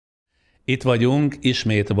Itt vagyunk,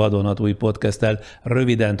 ismét vadonatúj podcasttel.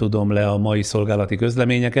 Röviden tudom le a mai szolgálati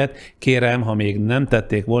közleményeket. Kérem, ha még nem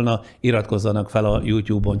tették volna, iratkozzanak fel a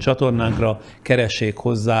YouTube-on csatornánkra, keressék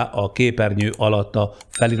hozzá a képernyő alatt a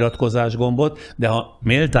feliratkozás gombot, de ha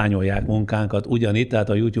méltányolják munkánkat ugyanitt, tehát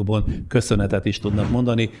a YouTube-on köszönetet is tudnak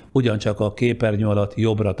mondani, ugyancsak a képernyő alatt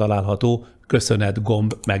jobbra található köszönet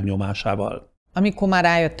gomb megnyomásával. Amikor már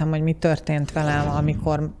rájöttem, hogy mi történt velem,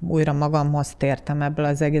 amikor újra magamhoz tértem ebből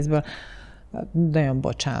az egészből, nagyon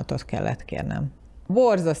bocsánatot kellett kérnem.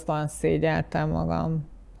 Borzasztóan szégyeltem magam,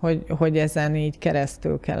 hogy ezen így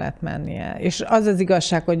keresztül kellett mennie. És az az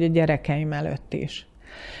igazság, hogy a gyerekeim előtt is.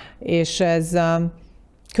 És ez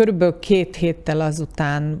körülbelül 2 héttel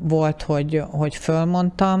azután volt, hogy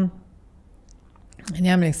fölmondtam. Én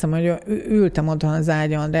emlékszem, hogy ültem otthon az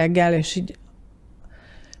ágyon reggel, és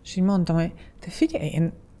így mondtam, hogy te figyelj,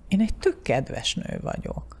 én egy tök kedves nő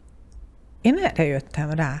vagyok. Én erre jöttem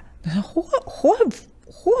rá.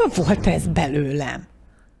 Hol volt ez belőlem?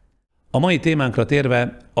 A mai témánkra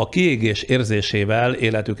térve, a kiégés érzésével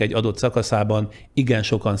életük egy adott szakaszában igen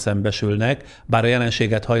sokan szembesülnek, bár a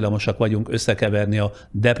jelenséget hajlamosak vagyunk összekeverni a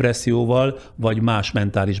depresszióval vagy más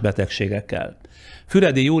mentális betegségekkel.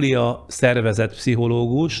 Füredi Júlia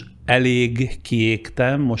szervezetpszichológus, elég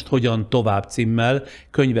kiégtem, most hogyan tovább címmel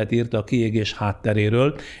könyvet írt a kiégés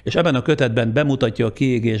hátteréről, és ebben a kötetben bemutatja a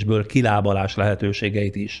kiégésből kilábalás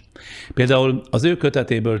lehetőségeit is. Például az ő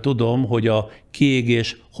kötetéből tudom, hogy a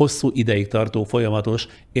kiégés hosszú ideig tartó folyamatos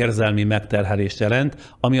érzelmi megterhelést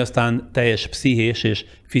jelent, ami aztán teljes pszichés és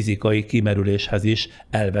fizikai kimerüléshez is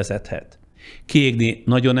elvezethet. Kiégni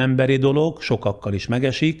nagyon emberi dolog, sokakkal is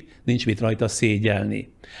megesik, nincs mit rajta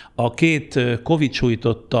szégyelni. A 2 Covid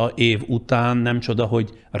sújtotta év után nem csoda, hogy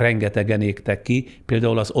rengetegen égtek ki,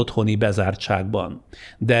 például az otthoni bezártságban.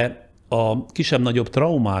 De a kisebb-nagyobb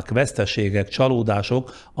traumák, veszteségek,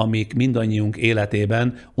 csalódások, amik mindannyiunk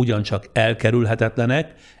életében ugyancsak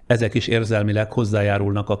elkerülhetetlenek, ezek is érzelmileg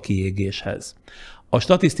hozzájárulnak a kiégéshez. A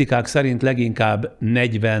statisztikák szerint leginkább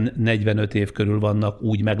 40-45 év körül vannak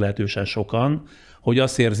úgy meglehetősen sokan, hogy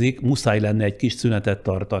azt érzik, muszáj lenne egy kis szünetet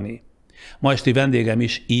tartani. Ma esti vendégem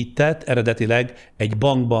is így tett, eredetileg egy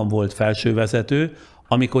bankban volt felsővezető,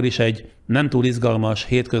 amikor is egy nem túl izgalmas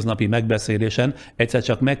hétköznapi megbeszélésen egyszer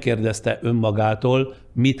csak megkérdezte önmagától,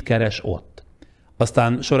 mit keres ott.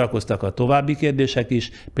 Aztán sorakoztak a további kérdések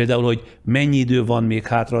is, például, hogy mennyi idő van még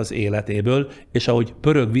hátra az életéből, és ahogy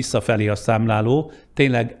pörög visszafelé a számláló,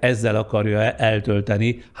 tényleg ezzel akarja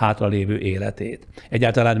eltölteni hátralévő életét.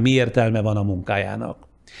 Egyáltalán mi értelme van a munkájának?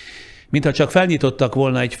 Mintha csak felnyitottak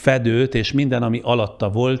volna egy fedőt, és minden, ami alatta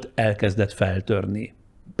volt, elkezdett feltörni.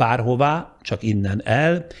 Bárhová, csak innen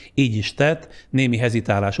el, így is tett, némi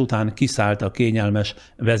hezitálás után kiszállt a kényelmes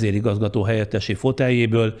vezérigazgató helyettesi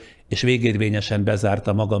foteljéből, és végérvényesen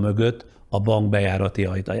bezárta maga mögött a bank bejárati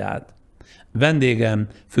ajtaját. Vendégem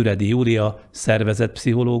Füredi Júlia,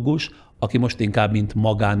 szervezetpszichológus, aki most inkább mint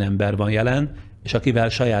magánember van jelen, és akivel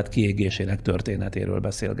saját kiégésének történetéről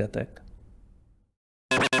beszélgetek.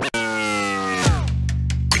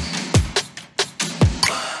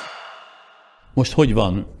 Most hogy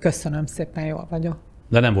van? Köszönöm szépen, jól vagyok.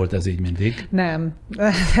 De nem volt ez így mindig? Nem,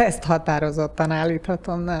 ezt határozottan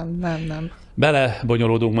állíthatom, nem.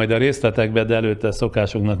 Belebonyolódunk majd a részletekbe, de előtte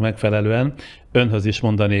szokásunknak megfelelően önhöz is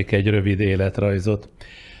mondanék egy rövid életrajzot.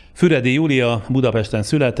 Füredi Júlia Budapesten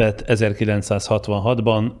született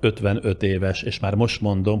 1966-ban, 55 éves, és már most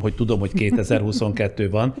mondom, hogy tudom, hogy 2022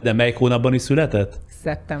 van, de melyik hónapban is született?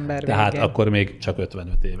 Szeptember végén. Tehát akkor még csak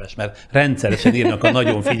 55 éves, mert rendszeresen írnak a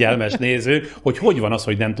nagyon figyelmes nézők, hogy van az,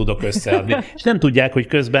 hogy nem tudok összeadni. És nem tudják, hogy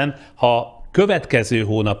közben, ha következő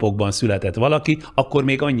hónapokban született valaki, akkor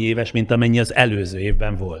még annyi éves, mint amennyi az előző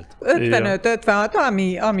évben volt.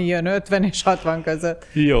 55-56, ami jön 50 és 60 között.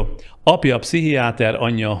 Jó. Apja pszichiáter,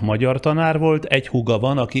 anyja magyar tanár volt, egy húga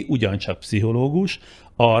van, aki ugyancsak pszichológus,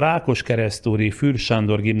 a Rákoskeresztúri Fürst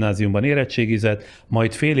Sándor gimnáziumban érettségizett,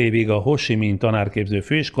 majd fél évig a Ho Chi Minh tanárképző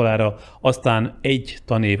főiskolára, aztán 1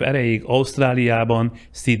 tanév erejéig Ausztráliában,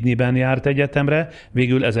 Sydneyben járt egyetemre,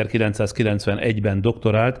 végül 1991-ben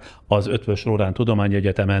doktorált az Eötvös Loránd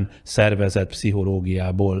Tudományegyetemen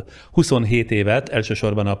szervezetpszichológiából. 27 évet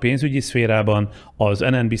elsősorban a pénzügyi szférában, az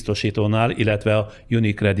NN biztosítónál, illetve a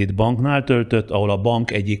Unicredit banknál töltött, ahol a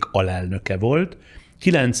bank egyik alelnöke volt.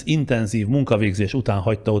 9 intenzív munkavégzés után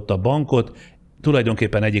hagyta ott a bankot,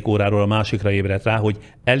 tulajdonképpen egyik óráról a másikra ébredt rá, hogy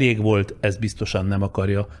elég volt, ezt biztosan nem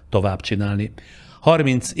akarja tovább csinálni.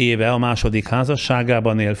 30 éve a második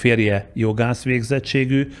házasságában él, férje jogász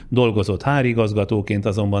végzettségű, dolgozott hárigazgatóként,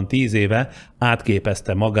 azonban 10 éve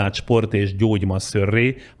átképezte magát sport- és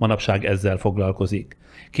gyógymasszörré, manapság ezzel foglalkozik.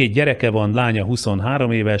 2 gyereke van, lánya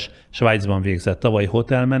 23 éves, Svájcban végzett tavaly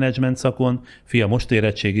hotelmenedzsment szakon, fia most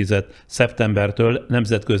érettségizett, szeptembertől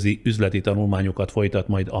nemzetközi üzleti tanulmányokat folytat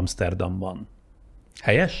majd Amsterdamban.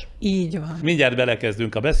 Helyes? Így van. Mindjárt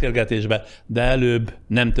belekezdünk a beszélgetésbe, de előbb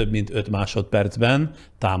nem több mint 5 másodpercben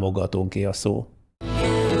támogatónké a szó.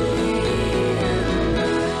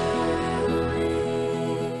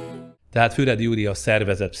 Tehát Füredi Júlia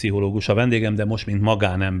szervezetpszichológus a vendégem, de most mint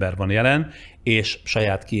magánember van jelen, és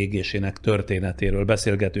saját kiégésének történetéről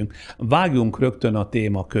beszélgetünk. Vágjunk rögtön a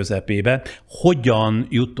téma közepébe. Hogyan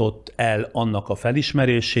jutott el annak a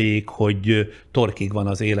felismeréséig, hogy torkig van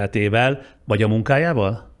az életével, vagy a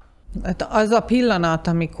munkájával? Az a pillanat,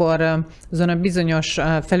 amikor azon a bizonyos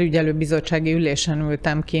felügyelőbizottsági ülésen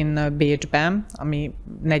ültem kint Bécsben, ami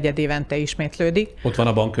 4 évente ismétlődik. Ott van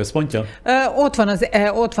a bank központja?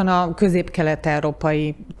 Ott van a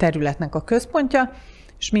közép-kelet-európai területnek a központja,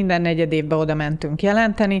 és minden 4 évben oda mentünk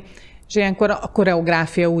jelenteni, és ilyenkor a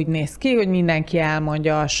koreográfia úgy néz ki, hogy mindenki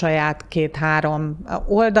elmondja a saját 2-3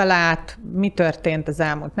 oldalát, mi történt az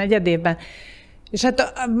elmúlt 4 évben. És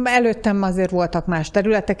hát előttem azért voltak más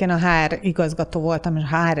területek, én a HR igazgató voltam, és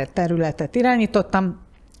a HR területet irányítottam,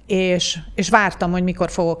 és vártam, hogy mikor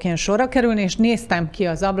fogok én sorra kerülni, és néztem ki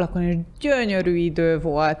az ablakon, és gyönyörű idő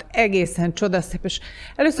volt, egészen csodaszép, és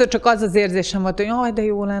először csak az az érzésem volt, hogy jaj, de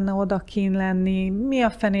jó lenne odakint lenni, mi a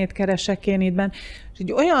fenét keresek én ittben, és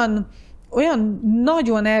egy olyan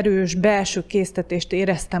nagyon erős belső késztetést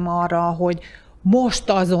éreztem arra, hogy most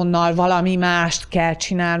azonnal valami mást kell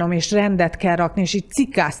csinálnom, és rendet kell rakni, és így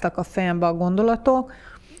cikáztak a fejembe a gondolatok,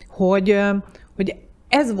 hogy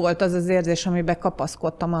ez volt az az érzés, amiben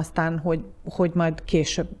kapaszkodtam aztán, hogy majd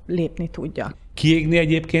később lépni tudjak. Kiégni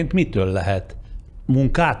egyébként mitől lehet?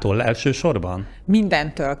 Munkától elsősorban?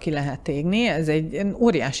 Mindentől ki lehet égni. Ez egy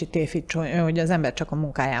óriási tévhit, hogy az ember csak a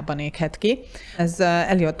munkájában éghet ki. Ez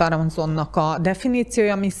Elliot Aronzonnak a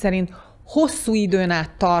definíciója, ami szerint hosszú időn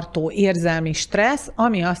át tartó érzelmi stressz,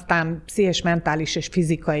 ami aztán pszichés, mentális és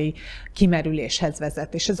fizikai kimerüléshez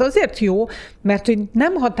vezet. És ez azért jó, mert hogy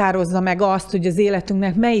nem határozza meg azt, hogy az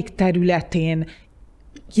életünknek melyik területén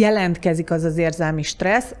jelentkezik az az érzelmi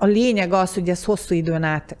stressz. A lényeg az, hogy ez hosszú időn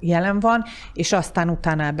át jelen van, és aztán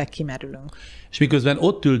utána ebbe kimerülünk. És miközben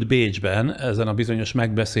ott ült Bécsben, ezen a bizonyos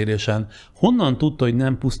megbeszélésen, honnan tudta, hogy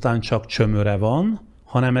nem pusztán csak csömöre van,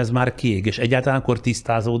 hanem ez már kiégés. Egyáltalán akkor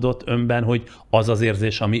tisztázódott önben, hogy az az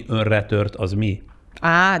érzés, ami önre tört, az mi?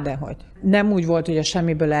 Dehogy. Nem úgy volt, hogy a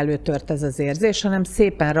semmiből előtört ez az érzés, hanem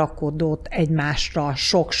szépen rakódott egymásra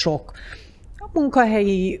sok-sok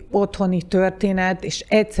munkahelyi, otthoni történet, és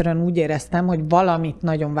egyszerűen úgy éreztem, hogy valamit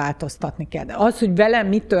nagyon változtatni kell. De az, hogy velem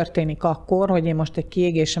mi történik akkor, hogy én most egy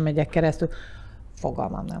kiégésen megyek keresztül,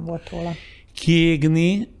 fogalmam nem volt róla.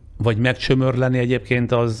 Kiégni, vagy megcsömörleni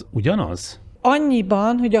egyébként az ugyanaz?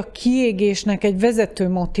 Annyiban, hogy a kiégésnek egy vezető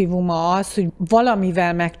motívuma az, hogy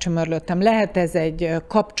valamivel megcsömörlöttem. Lehet ez egy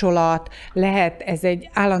kapcsolat, lehet ez egy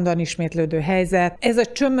állandóan ismétlődő helyzet. Ez a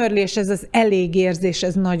csömörlés, ez az elégérzés,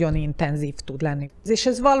 ez nagyon intenzív tud lenni. És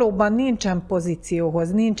ez valóban nincsen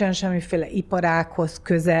pozícióhoz, nincsen semmiféle iparághoz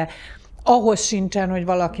köze, ahhoz sincsen, hogy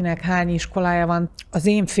valakinek hány iskolája van. Az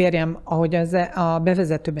én férjem, ahogy a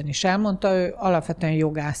bevezetőben is elmondta, ő alapvetően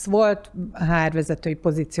jogász volt, HR vezetői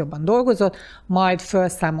pozícióban dolgozott, majd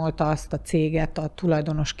felszámolta azt a céget a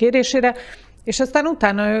tulajdonos kérésére, és aztán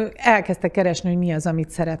utána ő elkezdte keresni, hogy mi az, amit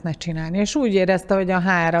szeretne csinálni. És úgy érezte, hogy a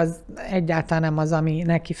HR az egyáltalán nem az, ami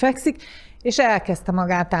neki fekszik, és elkezdte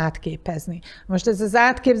magát átképezni. Most ez az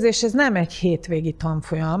átképzés, ez nem egy hétvégi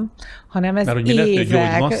tanfolyam, hanem ez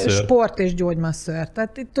évek, sport és gyógymasször.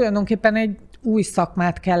 Tehát itt tulajdonképpen egy új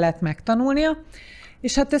szakmát kellett megtanulnia,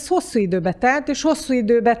 és hát ez hosszú időbe telt, és hosszú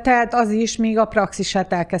időbe telt az is, míg a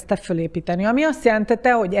praxisát elkezdte fölépíteni. Ami azt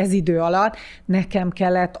jelentette, hogy ez idő alatt nekem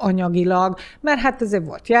kellett anyagilag, mert hát azért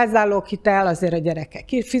volt jelzálóghitel, azért a gyerekek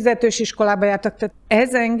fizetős iskolába jártak, tehát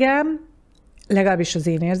ez engem, legalábbis az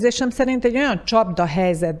én érzésem szerint egy olyan csapda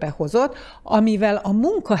helyzetbe hozott, amivel a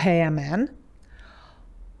munkahelyemen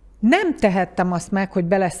nem tehettem azt meg, hogy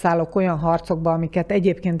beleszállok olyan harcokba, amiket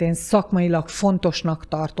egyébként én szakmailag fontosnak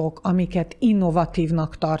tartok, amiket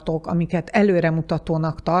innovatívnak tartok, amiket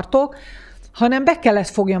előremutatónak tartok, hanem be kellett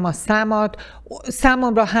fogjam a számat,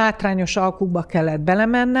 számomra hátrányos alkukba kellett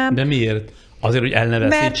belemennem. De miért? Azért, hogy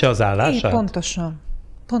elneveszítse az állását?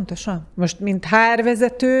 Pontosan. Most, mint HR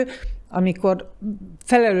vezető, amikor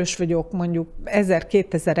felelős vagyok mondjuk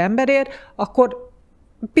 1000-2000 emberért, akkor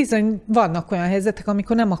bizony vannak olyan helyzetek,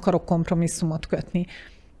 amikor nem akarok kompromisszumot kötni.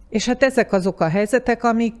 És hát ezek azok a helyzetek,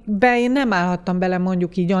 amikbe én nem állhattam bele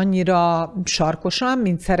mondjuk így annyira sarkosan,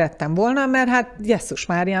 mint szerettem volna, mert hát Jesszus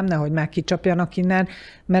Máriám, nehogy már kicsapjanak innen,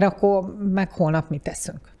 mert akkor meg holnap mit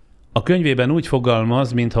teszünk. A könyvében úgy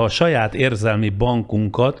fogalmaz, mintha a saját érzelmi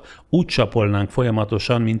bankunkat úgy csapolnánk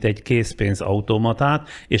folyamatosan, mint egy készpénzautomatát,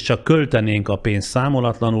 és csak költenénk a pénzt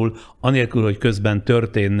számolatlanul, anélkül, hogy közben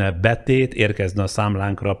történne betét, érkezne a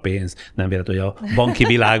számlánkra pénz. Nem véletlen, hogy a banki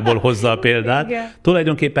világból hozza a példát. Igen.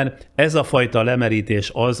 Tulajdonképpen ez a fajta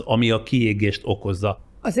lemerítés az, ami a kiégést okozza.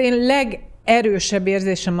 Az én legerősebb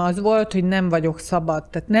érzésem az volt, hogy nem vagyok szabad,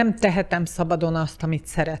 tehát nem tehetem szabadon azt, amit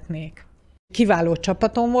szeretnék. Kiváló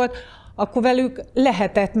csapatom volt, akkor velük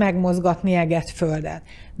lehetett megmozgatni eget-földet.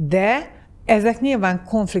 De ezek nyilván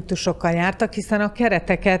konfliktusokkal jártak, hiszen a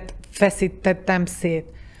kereteket feszítettem szét.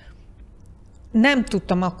 Nem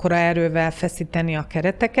tudtam akkora erővel feszíteni a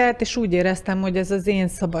kereteket, és úgy éreztem, hogy ez az én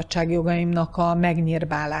szabadságjogaimnak a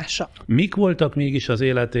megnyírbálása. Mik voltak mégis az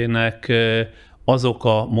életének azok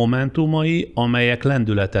a momentumai, amelyek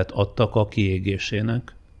lendületet adtak a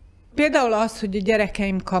kiégésének? Például az, hogy a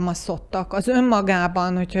gyerekeim kamaszodtak, az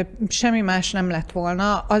önmagában, hogyha semmi más nem lett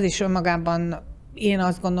volna, az is önmagában én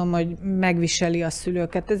azt gondolom, hogy megviseli a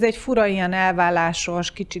szülőket. Ez egy fura ilyen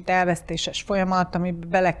elválásos, kicsit elvesztéses folyamat, amiben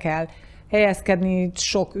bele kell helyezkedni,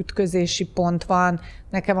 sok ütközési pont van.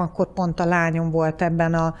 Nekem akkor pont a lányom volt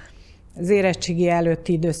ebben az érettségi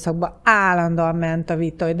előtti időszakban, állandóan ment a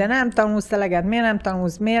vita, hogy de nem tanulsz eleget, miért nem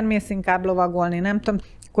tanulsz, miért mész inkább lovagolni, nem tudom.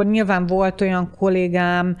 Akkor nyilván volt olyan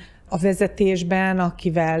kollégám a vezetésben,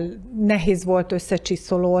 akivel nehéz volt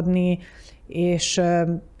összecsiszolódni,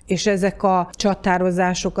 és ezek a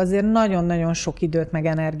csatározások azért nagyon-nagyon sok időt meg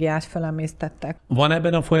energiát felemésztettek. Van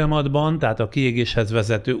ebben a folyamatban, tehát a kiégéshez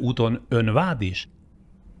vezető úton önvád is?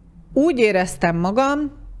 Úgy éreztem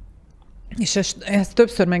magam, és ezt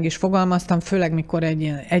többször meg is fogalmaztam, főleg mikor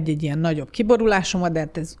egy ilyen nagyobb kiborulásom volt, de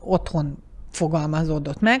hát ez otthon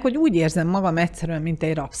fogalmazódott meg, hogy úgy érzem magam egyszerűen, mint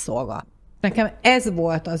egy rabszolga. Nekem ez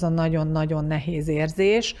volt az a nagyon-nagyon nehéz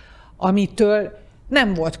érzés, amitől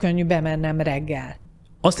nem volt könnyű bemennem reggel.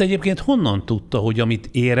 Azt egyébként honnan tudta, hogy amit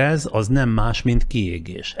érez, az nem más, mint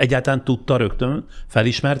kiégés? Egyáltalán tudta rögtön?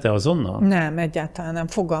 Felismerte azonnal? Nem, egyáltalán nem.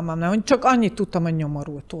 Fogalmam nem. Csak annyit tudtam, hogy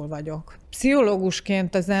nyomorultul vagyok.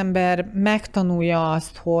 Pszichológusként az ember megtanulja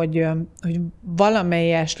azt, hogy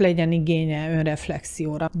valamelyest legyen igénye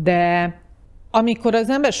önreflexióra. De amikor az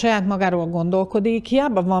ember saját magáról gondolkodik,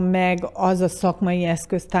 hiába van meg az a szakmai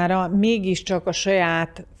eszköztára, mégiscsak a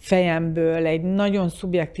saját fejemből, egy nagyon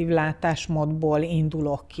szubjektív látásmódból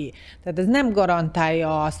indulok ki. Tehát ez nem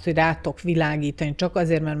garantálja azt, hogy rátok világítani, csak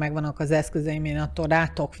azért, mert megvannak az eszközeim, én attól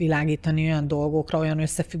rátok világítani olyan dolgokra, olyan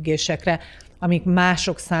összefüggésekre, amik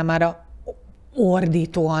mások számára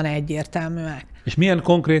ordítóan egyértelműek. És milyen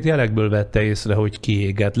konkrét jelekből vette észre, hogy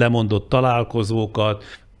kiégett? Lemondott találkozókat,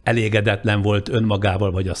 elégedetlen volt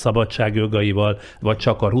önmagával, vagy a szabadságjogaival, vagy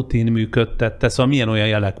csak a rutin működtette? Szóval milyen olyan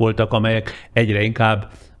jelek voltak, amelyek egyre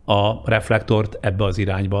inkább a reflektort ebbe az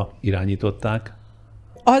irányba irányították?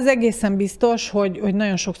 Az egészen biztos, hogy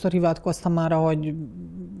nagyon sokszor hivatkoztam arra, hogy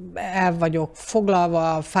el vagyok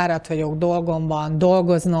foglalva, fáradt vagyok dolgomban,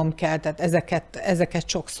 dolgoznom kell, tehát ezeket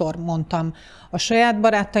sokszor mondtam a saját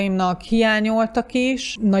barátaimnak, hiányoltak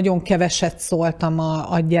is, nagyon keveset szóltam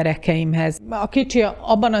a gyerekeimhez. A kicsi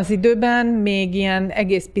abban az időben még ilyen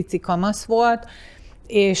egész pici kamasz volt,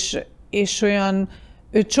 és olyan,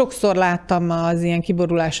 őt sokszor láttam az ilyen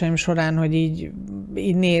kiborulásaim során, hogy így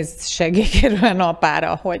néz segélykérően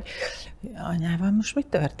apára, hogy anyával most mi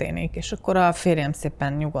történik? És akkor a férjem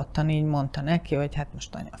szépen nyugodtan így mondta neki, hogy hát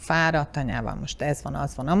most anya fáradt, anyával most ez van,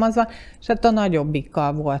 az van, amaz van, és hát a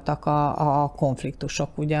nagyobbikkal voltak a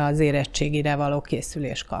konfliktusok, ugye az érettségire való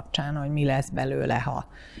készülés kapcsán, hogy mi lesz belőle, ha...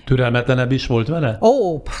 Türelmetlenebb is volt vele?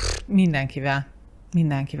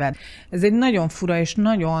 Mindenkivel. Ez egy nagyon fura és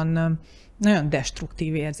nagyon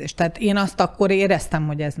destruktív érzés. Tehát én azt akkor éreztem,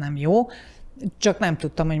 hogy ez nem jó, csak nem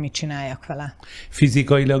tudtam, hogy mit csináljak vele.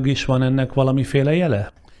 Fizikailag is van ennek valamiféle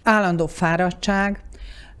jele? Állandó fáradtság,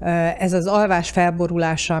 ez az alvás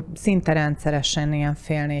felborulása, szinte rendszeresen ilyen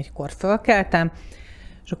 3:30 fölkeltem,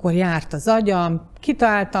 és akkor járt az agyam,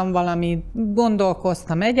 kitaláltam valamit,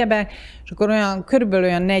 gondolkoztam egyebek, és akkor körülbelül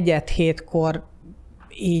olyan 6:45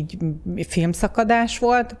 így filmszakadás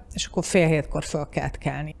volt, és akkor 6:30 föl kellett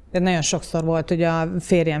kelni. De nagyon sokszor volt, hogy a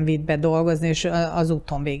férjem vitt be dolgozni, és az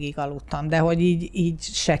úton végig aludtam, de hogy így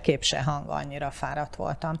se kép, se hang, annyira fáradt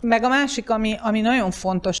voltam. Meg a másik, ami nagyon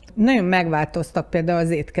fontos, nagyon megváltoztak például az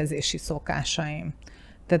étkezési szokásaim.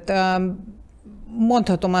 Tehát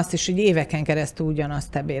mondhatom azt is, hogy éveken keresztül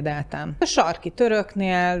ugyanazt ebédeltem. A sarki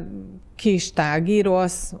töröknél, kis tál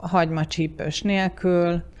gyrosz, hagymacsípős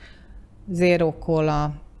nélkül, zero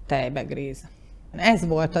cola, tejbegríz. Ez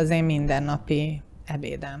volt az én mindennapi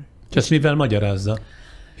ebédem. És ezt mivel magyarázza?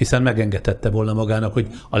 Hiszen megengedhette volna magának, hogy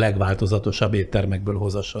a legváltozatosabb éttermekből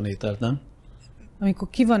hozasson ételt, nem? Amikor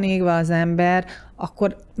ki van égve az ember,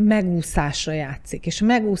 akkor megúszásra játszik. És a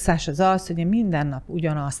megúszás az az, hogy én minden nap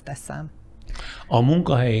ugyanazt teszem. A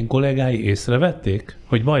munkahelyén kollégái észrevették,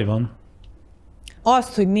 hogy baj van?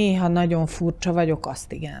 Azt, hogy néha nagyon furcsa vagyok,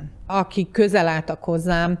 azt igen. Akik közel álltak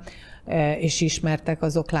hozzám, és ismertek,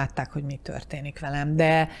 azok látták, hogy mi történik velem.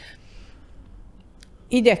 De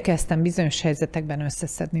igyekeztem bizonyos helyzetekben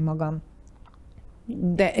összeszedni magam.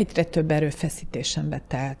 De egyre több erőfeszítésembe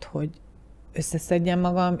telt, hogy összeszedjem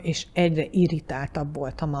magam, és egyre irritáltabb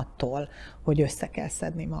voltam attól, hogy össze kell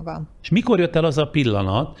szedni magam. És mikor jött el az a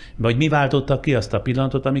pillanat, vagy mi váltotta ki azt a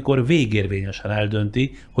pillanatot, amikor végérvényesen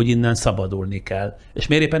eldönti, hogy innen szabadulni kell? És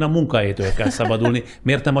miért éppen a munkahelytől kell szabadulni,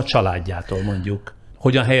 miért nem a családjától mondjuk?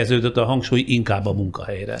 Hogyan helyeződött a hangsúly inkább a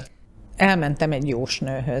munkahelyre? Elmentem egy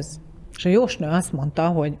jósnőhöz, és a jósnő azt mondta,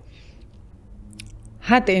 hogy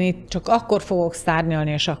hát én itt csak akkor fogok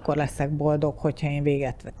szárnyalni, és akkor leszek boldog, hogyha én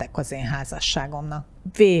véget vetek az én házasságomnak.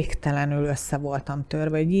 Végtelenül össze voltam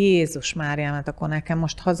törve, hogy Jézus Máriámat, akkor nekem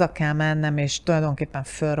most haza kell mennem, és tulajdonképpen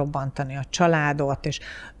fölrobbantani a családot, és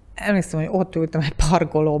emlékszem, hogy ott ültem egy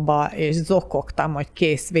parkolóba, és zokogtam, hogy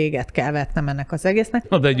kész, véget kell vetnem ennek az egésznek.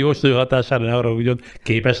 Na, de egy jósnő hatására ne arra, hogy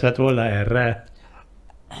képes lett volna erre?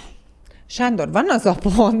 Sándor, van az a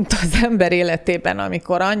pont az ember életében,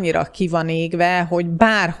 amikor annyira ki van égve, hogy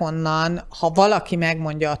bárhonnan, ha valaki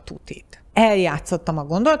megmondja a tutit. Eljátszottam a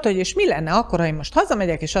gondolatot, hogy és mi lenne akkor, ha én most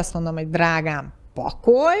hazamegyek, és azt mondom, hogy drágám,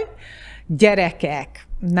 pakolj, gyerekek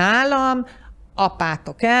nálam,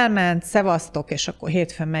 apátok elment, szevasztok, és akkor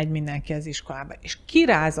hétfőn megy mindenki az iskolába. És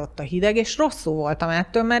kirázott a hideg, és rosszul voltam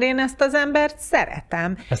ettől, mert én ezt az embert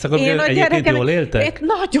szeretem. Ezt akkor egyébként jól éltek?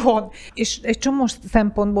 Nagyon. És egy csomó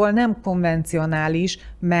szempontból nem konvencionális,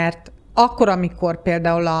 mert akkor, amikor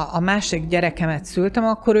például a másik gyerekemet szültem,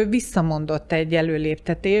 akkor ő visszamondott egy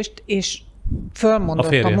előléptetést, és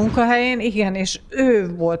fölmondott a munkahelyén, igen, és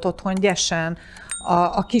ő volt otthon gyesen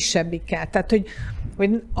a kisebbikkel. Tehát, hogy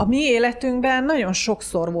a mi életünkben nagyon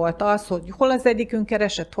sokszor volt az, hogy hol az egyikünk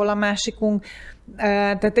keresett, hol a másikunk.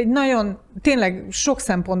 Tehát egy nagyon, tényleg sok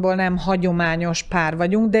szempontból nem hagyományos pár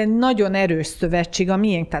vagyunk, de nagyon erős szövetség a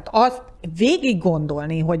miénk. Tehát azt végig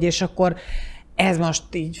gondolni, hogy és akkor ez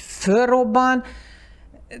most így fölrobban,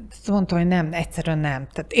 mondtam, hogy nem, egyszerűen nem.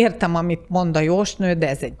 Tehát értem, amit mond a jósnő, de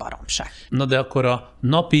ez egy baromság. Na de akkor a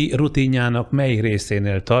napi rutinjának mely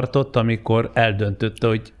részénél tartott, amikor eldöntötte,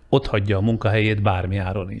 hogy ott hagyja a munkahelyét bármi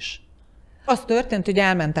áron is? Az történt, hogy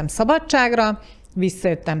elmentem szabadságra,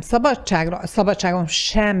 visszajöttem szabadságra, a szabadságon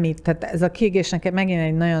semmit, tehát ez a kiégésnek megint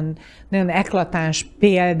egy nagyon, nagyon eklatáns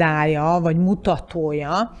példája, vagy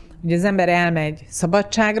mutatója, hogy az ember elmegy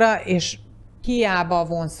szabadságra, és hiába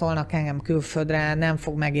vonszolnak engem külföldre, nem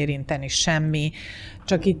fog megérinteni semmi,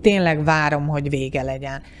 csak itt tényleg várom, hogy vége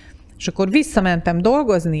legyen. És akkor visszamentem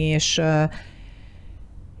dolgozni, és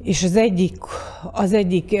az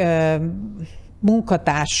egyik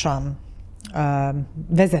munkatársam,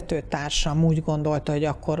 vezetőtársam úgy gondolta, hogy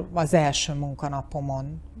akkor az első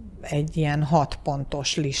munkanapomon egy ilyen 6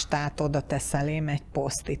 pontos listát oda tesz elém egy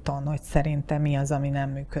posztiton, hogy szerintem mi az, ami nem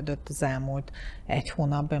működött az elmúlt 1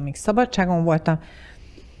 hónapban, amíg szabadságon voltam.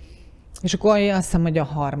 És akkor azt hiszem, hogy a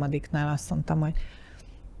 3. azt mondtam, hogy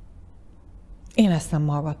én ezt nem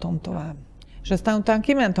hallgatom tovább. És aztán utána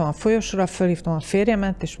kimentem a folyosóra, fölhívtam a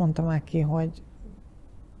férjemet, és mondtam neki, hogy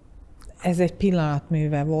ez egy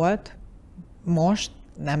pillanatműve volt, most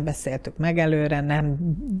nem beszéltük meg előre, nem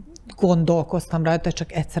gondolkoztam rajta,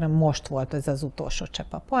 csak egyszerűen most volt ez az utolsó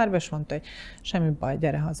csepp a pohárba, és mondta, hogy semmi baj,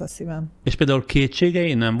 gyere haza szívem. És például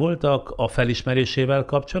kétségei nem voltak a felismerésével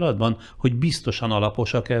kapcsolatban, hogy biztosan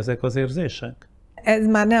alaposak ezek az érzések? Ez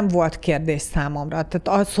már nem volt kérdés számomra. Tehát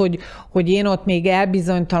az, hogy én ott még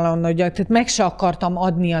elbizonytalanodjak, tehát meg se akartam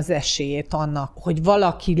adni az esélyét annak, hogy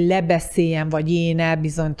valaki lebeszéljen, vagy én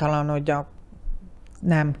elbizonytalanodjak.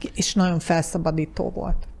 Nem. És nagyon felszabadító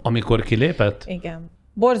volt. Amikor kilépett? Igen.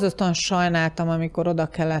 Borzasztóan sajnáltam, amikor oda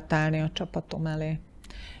kellett állni a csapatom elé,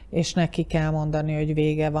 és neki kell mondani, hogy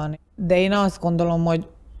vége van. De én azt gondolom, hogy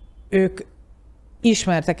ők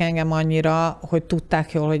ismertek engem annyira, hogy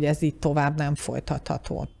tudták jól, hogy ez így tovább nem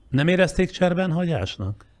folytatható. Nem érezték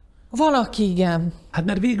cserbenhagyásnak? Valaki igen. Hát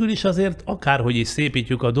mert végül is azért, akárhogy is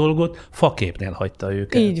szépítjük a dolgot, faképnél hagyta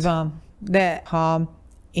őket. Így van. De ha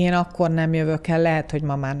én akkor nem jövök el, lehet, hogy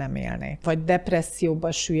ma már nem élnék. Vagy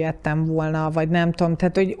depresszióba süllyedtem volna, vagy nem tudom.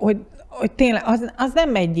 Tehát, hogy tényleg az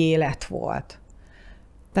nem egy élet volt.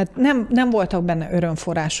 Tehát nem voltak benne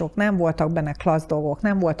örömforrások, nem voltak benne klassz dolgok,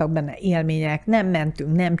 nem voltak benne élmények, nem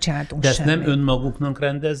mentünk, nem csináltunk semmit. De ezt nem önmaguknak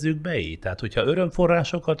rendezzük be így? Tehát, hogyha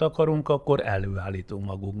örömforrásokat akarunk, akkor előállítunk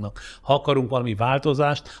magunknak. Ha akarunk valami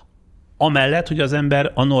változást, amellett, hogy az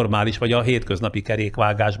ember a normális vagy a hétköznapi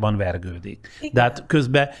kerékvágásban vergődik. Igen. De hát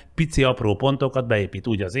közben pici apró pontokat beépít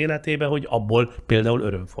úgy az életébe, hogy abból például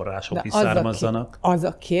örömforrások is származzanak. Az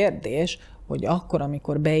a kérdés, hogy akkor,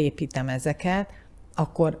 amikor beépítem ezeket,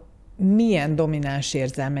 akkor milyen domináns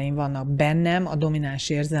érzelmeim vannak bennem? A domináns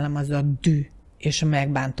érzelem az a dű és a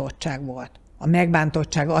megbántottság volt. A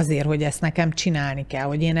megbántottság azért, hogy ezt nekem csinálni kell,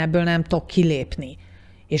 hogy én ebből nem tudok kilépni.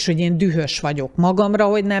 És hogy én dühös vagyok magamra,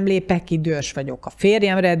 hogy nem lépek ki, dühös vagyok a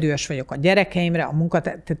férjemre, dühös vagyok a gyerekeimre, a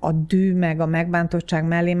munkatársakra. A dű meg a megbántottság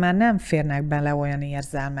mellé már nem férnek bele olyan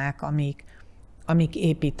érzelmek, amik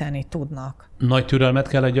építeni tudnak. Nagy türelmet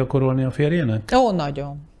kell gyakorolni a férjének? Ó,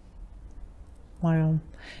 nagyon. Nagyon.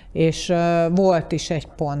 És volt is egy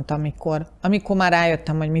pont, amikor már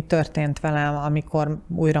rájöttem, hogy mi történt velem, amikor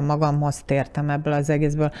újra magamhoz tértem ebből az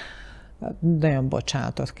egészből, nagyon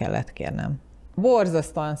bocsánatot kellett kérnem.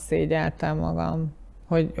 Borzasztóan szégyeltem magam,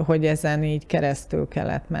 hogy ezen így keresztül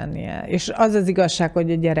kellett mennie. És az az igazság,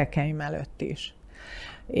 hogy a gyerekeim előtt is.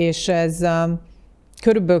 És ez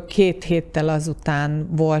körülbelül 2 héttel azután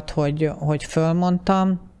volt, hogy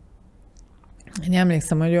fölmondtam. Én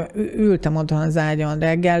emlékszem, hogy ültem otthon az ágyon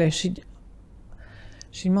reggel, és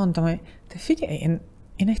így mondtam, hogy te figyelj,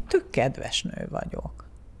 én egy tök kedves nő vagyok.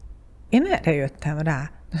 Én erre jöttem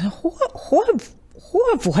rá.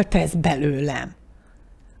 Hol volt ez belőlem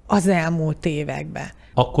az elmúlt években?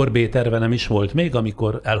 Akkor B-terve nem is volt még,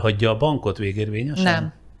 amikor elhagyja a bankot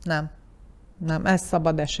végérvényesen? Nem. Ez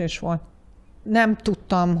szabad esés volt. Nem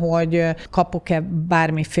tudtam, hogy kapok-e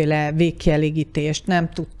bármiféle végkielégítést, nem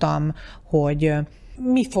tudtam, hogy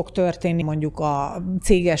mi fog történni mondjuk a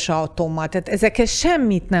céges autómmal. Tehát ezeket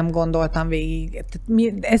semmit nem gondoltam végig.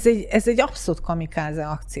 Ez egy abszolút kamikáze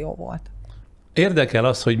akció volt. Érdekel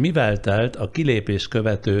az, hogy mivel telt a kilépés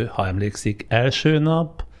követő, ha emlékszik, első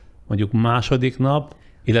nap, mondjuk második nap,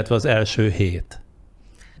 illetve az első hét.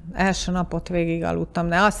 Első napot végig aludtam,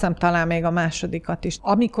 de azt hiszem talán még a másodikat is.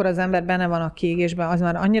 Amikor az ember benne van a kiégésben, az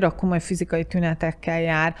már annyira komoly fizikai tünetekkel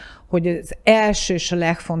jár, hogy az első és a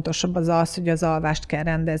legfontosabb az, hogy az alvást kell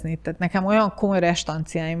rendezni. Tehát nekem olyan komoly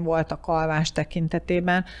restanciáim voltak alvás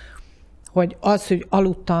tekintetében, hogy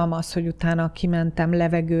aludtam, hogy utána kimentem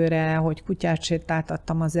levegőre, hogy kutyát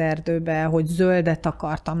sétáltattam az erdőbe, hogy zöldet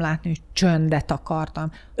akartam látni, hogy csöndet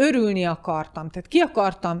akartam. Örülni akartam, tehát ki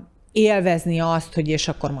akartam élvezni azt, hogy és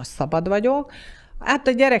akkor most szabad vagyok. Hát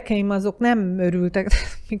a gyerekeim azok nem örültek,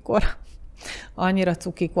 mikor annyira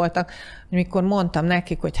cukik voltak, mikor mondtam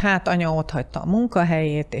nekik, hogy hát anya otthagyta a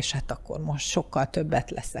munkahelyét, és hát akkor most sokkal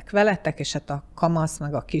többet leszek veletek, és hát a kamasz,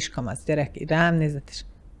 meg a kiskamasz gyerek így rám nézett, és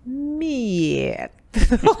miért?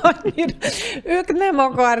 Annyira, ők nem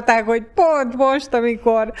akarták, hogy pont most,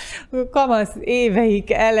 amikor kamasz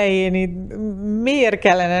éveik elején itt miért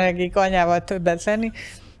kellene nekik anyával többet lenni.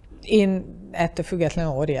 Én ettől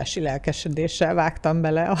függetlenül óriási lelkesedéssel vágtam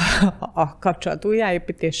bele a kapcsolat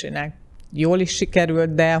újjáépítésének. Jól is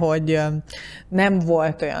sikerült, de hogy nem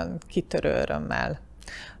volt olyan kitörő örömmel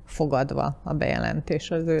fogadva a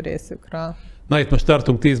bejelentés az ő részükről. Na itt most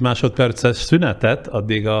tartunk 10 másodperces szünetet,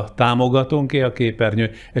 addig a támogatónké a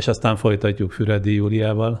képernyő, és aztán folytatjuk Füredi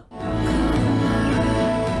Júliával.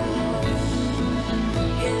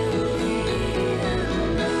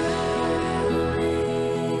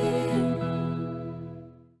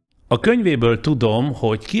 A könyvéből tudom,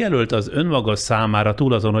 hogy kijelölt az önmaga számára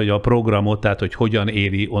túl azon, hogy a programot, tehát hogy hogyan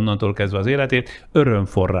éli onnantól kezdve az életét,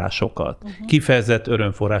 örömforrásokat. Kifejezett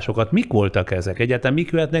örömforrásokat. Mik voltak ezek? Egyáltalán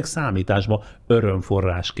mik jöhetnek számításba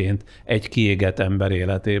örömforrásként egy kiégett ember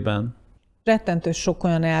életében? Rettentő sok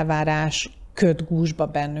olyan elvárás köt gúzsba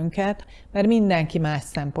bennünket, mert mindenki más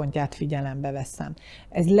szempontját figyelembe veszem.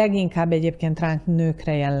 Ez leginkább egyébként ránk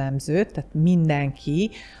nőkre jellemző, tehát mindenki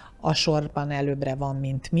a sorban előbbre van,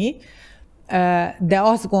 mint mi. De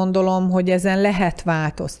azt gondolom, hogy ezen lehet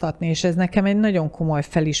változtatni, és ez nekem egy nagyon komoly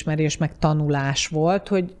felismerés, meg tanulás volt,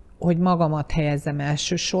 hogy magamat helyezzem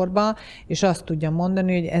elsősorba, és azt tudjam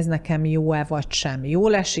mondani, hogy ez nekem jó-e vagy sem.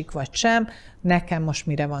 Jól esik vagy sem, nekem most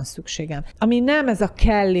mire van szükségem. Ami nem, ez a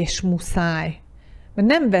kell és muszáj. Mert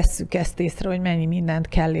nem vesszük ezt észre, hogy mennyi mindent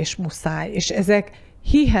kell és muszáj. És ezek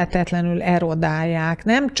hihetetlenül erodálják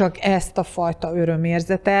nem csak ezt a fajta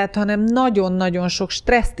örömérzetet, hanem nagyon-nagyon sok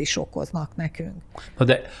stresszt is okoznak nekünk. Na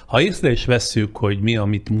de ha észre is vesszük, hogy mi,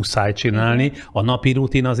 amit muszáj csinálni, a napi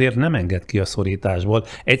rutin azért nem enged ki a szorításból.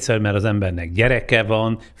 Egyszer, mert az embernek gyereke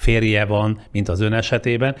van, férje van, mint az ön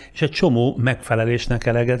esetében, és egy csomó megfelelésnek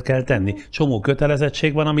eleget kell tenni. Csomó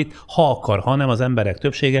kötelezettség van, amit ha akar, ha nem az emberek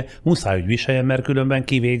többsége muszáj, hogy viseljen, mert különben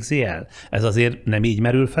kivégzi el. Ez azért nem így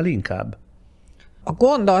merül fel inkább? A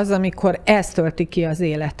gond az, amikor ez tölti ki az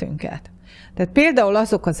életünket. Tehát például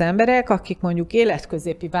azok az emberek, akik mondjuk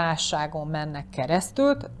életközépi válságon mennek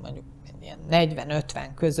keresztül, tehát mondjuk ilyen 40-50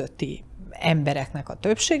 közötti embereknek a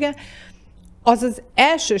többsége, az az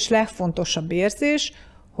első és legfontosabb érzés,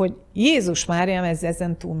 hogy Jézus Máriám, ez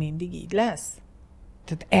ezentúl mindig így lesz.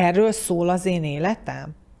 Tehát erről szól az én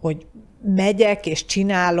életem, hogy megyek, és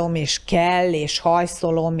csinálom, és kell, és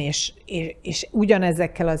hajszolom, és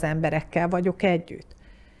ugyanezekkel az emberekkel vagyok együtt.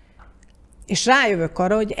 És rájövök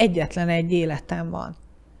arra, hogy egyetlen egy életem van.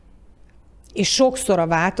 És sokszor a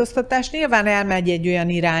változtatás nyilván elmegy egy olyan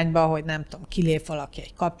irányba, hogy nem tudom, kilép valaki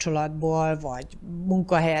egy kapcsolatból, vagy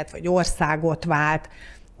munkahelyet, vagy országot vált,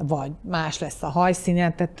 vagy más lesz a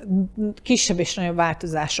hajszíne, tehát kisebb és nagyobb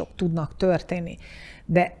változások tudnak történni.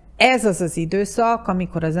 De ez az az időszak,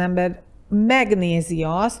 amikor az ember megnézi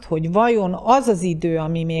azt, hogy vajon az az idő,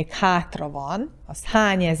 ami még hátra van, az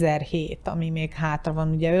hány ezer hét, ami még hátra van.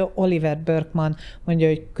 Ugye Oliver Burkeman mondja,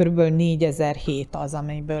 hogy körülbelül 4000 hét az,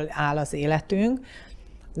 amiből áll az életünk.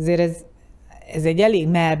 Azért ez egy elég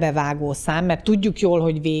mellbevágó szám, mert tudjuk jól,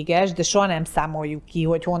 hogy véges, de soha nem számoljuk ki,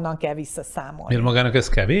 hogy honnan kell visszaszámolni. Miért magának ez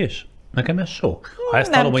kevés? Nekem ez sok. Ha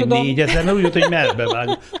ezt hallom, hogy 4000, nem úgy jut, hogy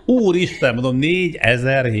mellbevágó. Úristen, mondom,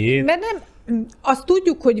 4000 hét. Mert nem, azt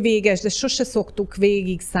tudjuk, hogy véges, de sose szoktuk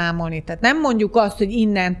végig számolni. Tehát nem mondjuk azt, hogy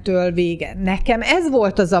innentől vége. Nekem ez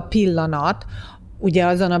volt az a pillanat, ugye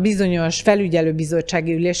azon a bizonyos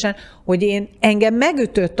felügyelőbizottsági ülésen, hogy engem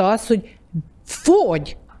megütött az, hogy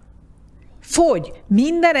fogy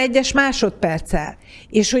minden egyes másodperccel,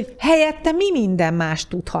 és hogy helyette mi minden más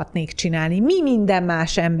tudhatnék csinálni, mi minden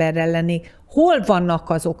más emberrel lennék, hol vannak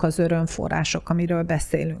azok az örömforrások, amiről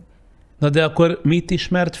beszélünk. Na de akkor mit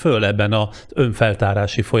ismert föl ebben az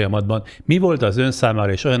önfeltárási folyamatban? Mi volt az ön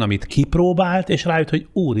számára is olyan, amit kipróbált, és rájött, hogy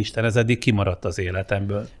úristen, ez eddig kimaradt az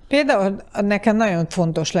életemből? Például nekem nagyon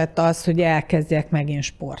fontos lett az, hogy elkezdjek megint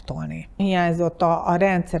sportolni. Hiányzott a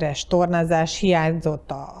rendszeres tornázás,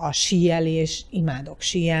 hiányzott a síelés, imádok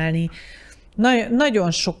síelni.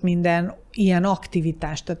 Nagyon sok minden ilyen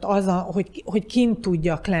aktivitás, tehát az, hogy kint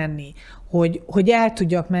tudjak lenni, hogy el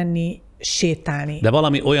tudjak menni sétálni. De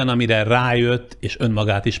valami olyan, amire rájött, és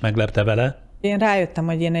önmagát is meglepte vele? Én rájöttem,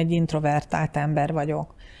 hogy én egy introvertált ember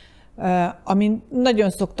vagyok. Amin nagyon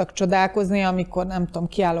szoktak csodálkozni, amikor nem tudom,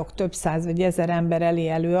 kiállok több száz vagy ezer ember elé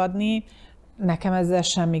előadni, nekem ezzel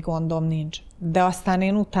semmi gondom nincs. De aztán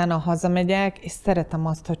én utána hazamegyek, és szeretem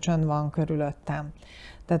azt, hogy csönd van körülöttem.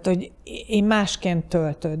 Tehát, hogy én másként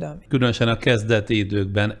töltődöm. Különösen a kezdeti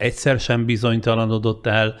időkben egyszer sem bizonytalanodott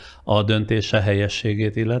el a döntése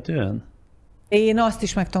helyességét illetően? Én azt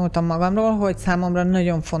is megtanultam magamról, hogy számomra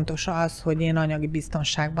nagyon fontos az, hogy én anyagi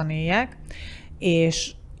biztonságban éljek,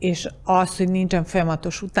 és az, hogy nincsen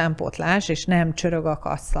folyamatos utánpótlás, és nem csörög a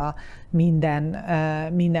kassa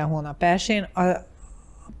minden hónap elsőn,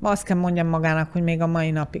 azt kell mondjam magának, hogy még a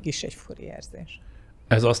mai napig is egy furi érzés.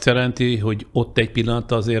 Ez azt jelenti, hogy ott egy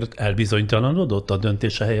pillanat azért elbizonytalanodott a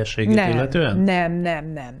döntése helyességét illetően?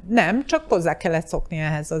 Nem, csak hozzá kellett szokni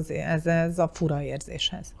ehhez a fura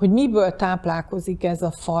érzéshez. Hogy miből táplálkozik ez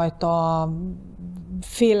a fajta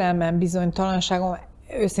félelmem, bizonytalanságom,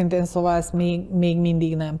 őszintén szóval ezt még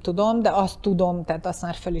mindig nem tudom, de azt tudom, tehát azt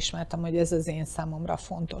már felismertem, hogy ez az én számomra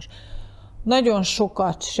fontos. Nagyon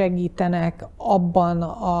sokat segítenek abban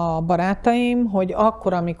a barátaim, hogy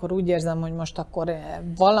akkor, amikor úgy érzem, hogy most akkor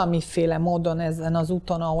valamiféle módon ezen az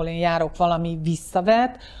úton, ahol én járok, valami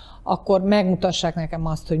visszavet, akkor megmutassák nekem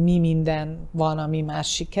azt, hogy mi minden van, ami már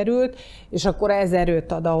sikerült, és akkor ez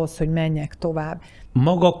erőt ad ahhoz, hogy menjek tovább.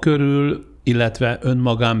 Maga körül, illetve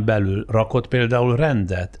önmagán belül rakott például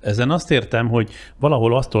rendet. Ezen azt értem, hogy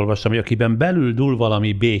valahol azt olvastam, hogy akiben belül dúl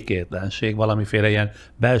valami békétlenség, valamiféle ilyen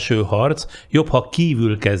belső harc, jobb, ha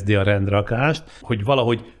kívül kezdi a rendrakást, hogy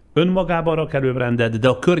valahogy önmagában rak előbb rendet, de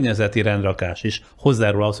a környezeti rendrakás is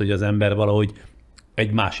hozzárul ahhoz, hogy az ember valahogy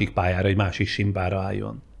egy másik pályára, egy másik simpára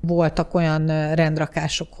álljon. Voltak olyan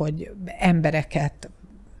rendrakások, hogy embereket,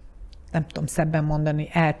 nem tudom szebben mondani,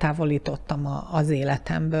 eltávolítottam az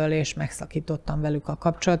életemből, és megszakítottam velük a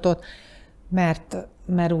kapcsolatot. mert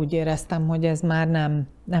úgy éreztem, hogy ez már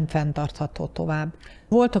nem fenntartható tovább.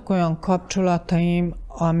 Voltak olyan kapcsolataim,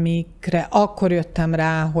 amikre akkor jöttem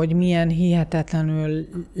rá, hogy milyen hihetetlenül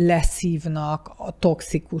leszívnak,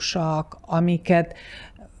 toxikusak, amiket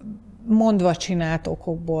mondva csinált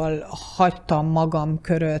okokból hagytam magam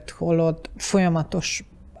körött, holott folyamatos,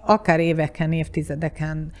 akár éveken,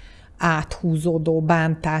 évtizedeken áthúzódó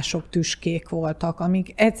bántások, tüskék voltak,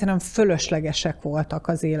 amik egyszerűen fölöslegesek voltak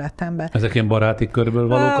az életemben. Ezek ilyen baráti körből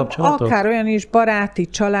való kapcsolatok? Akár olyan is, baráti,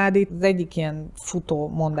 családi. Az egyik ilyen futó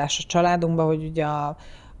mondás a családunkban, hogy ugye a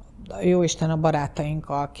Jóisten a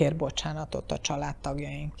barátainkkal kér bocsánatot a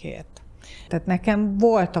családtagjainkért. Tehát nekem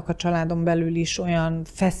voltak a családon belül is olyan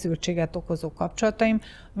feszültséget okozó kapcsolataim,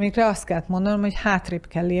 amikre azt kellett mondanom, hogy hátrébb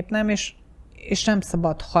kell lépnem, és nem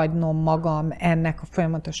szabad hagynom magam ennek a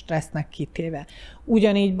folyamatos stressznek kitéve.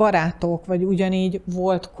 Ugyanígy barátok, vagy ugyanígy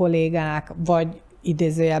volt kollégák, vagy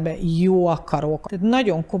idézőjelben jó akarok. Tehát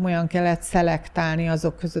nagyon komolyan kellett szelektálni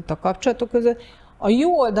azok között, a kapcsolatok között. A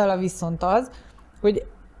jó oldala viszont az, hogy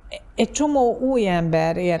egy csomó új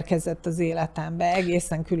ember érkezett az életembe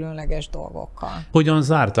egészen különleges dolgokkal. Hogyan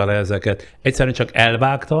zárta le ezeket? Egyszerűen csak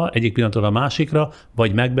elvágta egyik pillanatról a másikra,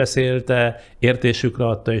 vagy megbeszélte, értésükre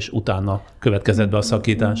adta, és utána következett be a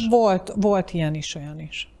szakítás? Volt ilyen is, olyan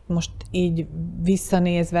is. Most így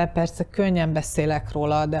visszanézve persze könnyen beszélek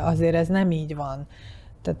róla, de azért ez nem így van.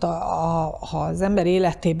 Tehát ha az ember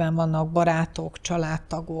életében vannak barátok,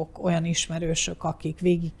 családtagok, olyan ismerősök, akik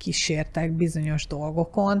végigkísértek bizonyos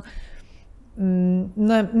dolgokon,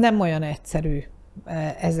 nem olyan egyszerű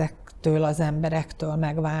ezektől az emberektől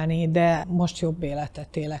megválni, de most jobb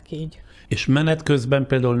életet élek így. És menet közben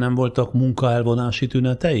például nem voltak munkaelvonási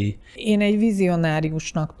tünetei? Én egy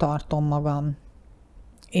vizionáriusnak tartom magam.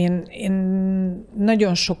 Én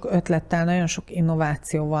nagyon sok ötlettel, nagyon sok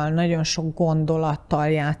innovációval, nagyon sok gondolattal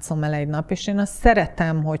játszom el egy nap, és én azt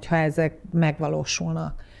szeretem, hogyha ezek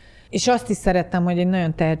megvalósulnak. És azt is szeretem, hogy egy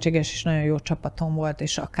nagyon tehetséges és nagyon jó csapatom volt,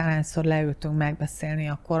 és akárhányszor leültünk megbeszélni,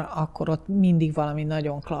 akkor ott mindig valami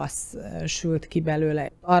nagyon klassz sült ki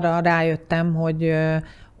belőle. Arra rájöttem, hogy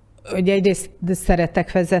egyrészt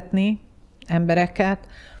szeretek vezetni embereket,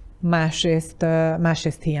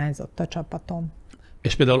 másrészt hiányzott a csapatom.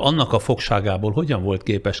 És például annak a fogságából hogyan volt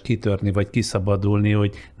képes kitörni, vagy kiszabadulni,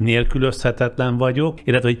 hogy nélkülözhetetlen vagyok,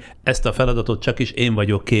 illetve hogy ezt a feladatot csak is én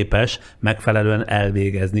vagyok képes megfelelően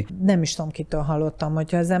elvégezni. Nem is tudom, kitől hallottam,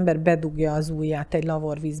 hogyha az ember bedugja az ujját egy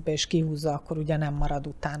lavorvízbe és kihúzza, akkor ugye nem marad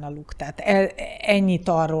utána luk. Tehát ennyit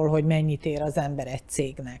arról, hogy mennyit ér az ember egy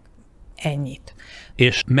cégnek. Ennyit.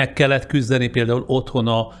 És meg kellett küzdeni például otthon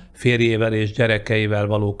a férjével és gyerekeivel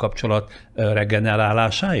való kapcsolat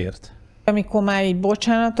regenerálásáért? Amikor már így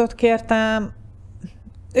bocsánatot kértem,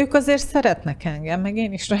 ők azért szeretnek engem, meg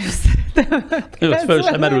én is nagyon szeretem. Ez föl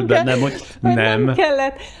sem merült bennem, hogy nem.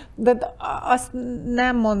 Kellett, de azt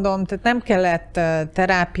nem mondom, tehát nem kellett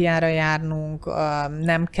terápiára járnunk,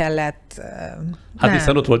 nem kellett... Hát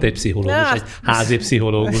hiszen ott volt egy pszichológus, egy házi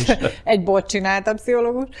pszichológus. Egy bot csinált a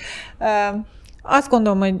pszichológus. Azt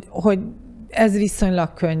gondolom, hogy ez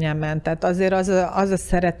viszonylag könnyen ment. Tehát azért az a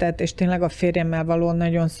szeretet, és tényleg a férjemmel való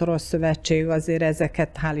nagyon szoros szövetség azért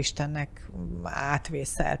ezeket hál' Istennek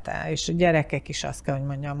átvészelte. És a gyerekek is azt kell, hogy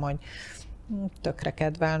mondjam, hogy tökre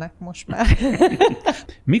kedvelnek most már.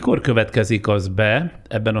 Mikor következik az be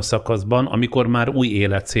ebben a szakaszban, amikor már új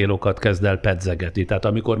életcélokat kezd el pedzegetni? Tehát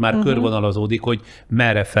amikor már körvonalazódik, hogy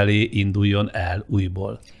merre felé induljon el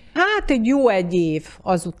újból? Hát egy jó egy év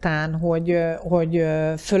azután, hogy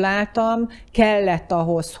fölálltam, kellett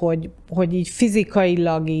ahhoz, hogy így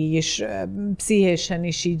fizikailag is, pszichésen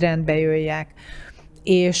is így rendbe jöjjek.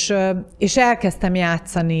 És elkezdtem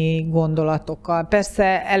játszani gondolatokkal.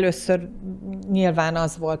 Persze először nyilván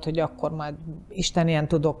az volt, hogy akkor majd Isten ilyen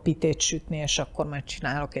tudok pitét sütni, és akkor majd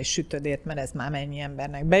csinálok egy sütödét, mert ez már mennyi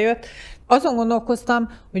embernek bejött. Azon gondolkoztam,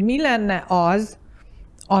 hogy mi lenne az,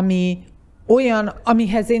 ami olyan,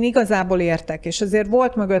 amihez én igazából értek, és azért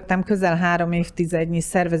volt mögöttem közel 3 évtizednyi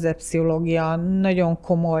szervezetpszichológia, nagyon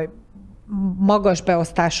komoly, magas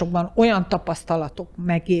beosztásokban olyan tapasztalatok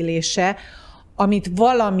megélése, amit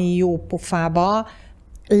valami jó pofába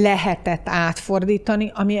lehetett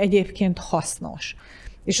átfordítani, ami egyébként hasznos.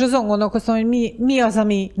 És azon gondolkoztam, hogy mi az,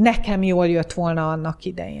 ami nekem jól jött volna annak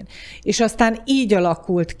idején. És aztán így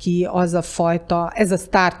alakult ki az a fajta, ez a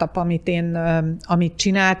startup, amit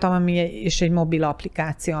csináltam, és egy mobil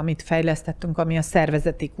applikáció, amit fejlesztettünk, ami a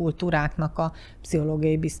szervezeti kultúráknak a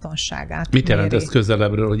pszichológiai biztonságát Mit jelent ez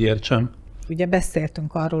közelebbről, hogy értsem? Ugye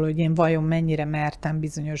beszéltünk arról, hogy én vajon mennyire mertem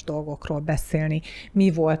bizonyos dolgokról beszélni,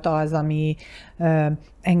 mi volt az, ami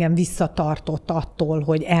engem visszatartott attól,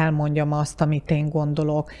 hogy elmondjam azt, amit én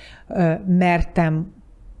gondolok, mertem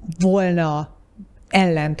volna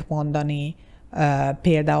ellent mondani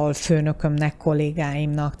például főnökömnek,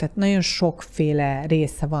 kollégáimnak, tehát nagyon sokféle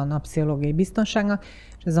része van a pszichológiai biztonságnak,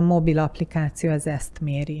 és ez a mobil applikáció ezt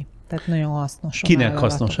méri. Tehát nagyon hasznos. Kinek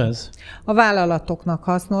hasznos ez? A vállalatoknak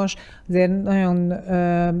hasznos. Azért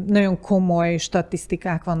nagyon komoly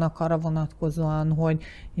statisztikák vannak arra vonatkozóan, hogy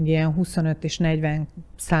ilyen 25 és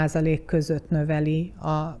 40% között növeli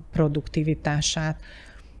a produktivitását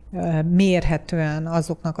mérhetően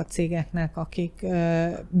azoknak a cégeknek, akik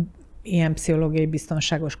ilyen pszichológiai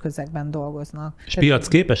biztonságos közegben dolgoznak. És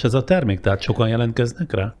piacképes ez a termék? Tehát sokan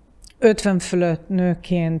jelentkeznek rá? 50 fölött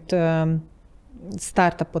nőként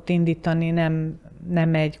startupot indítani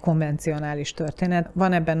nem egy konvencionális történet.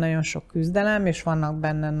 Van ebben nagyon sok küzdelem, és vannak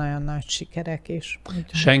benne nagyon nagy sikerek is.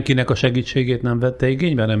 Senkinek a segítségét nem vette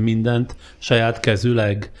igénybe, nem mindent saját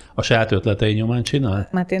kezüleg a saját ötletei nyomán csinál?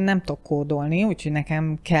 Hát én nem tudok kódolni, úgyhogy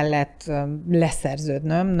nekem kellett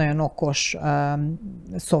leszerződnöm nagyon okos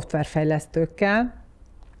szoftverfejlesztőkkel,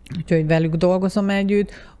 úgyhogy velük dolgozom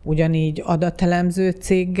együtt, ugyanígy adatelemző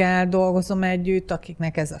céggel dolgozom együtt,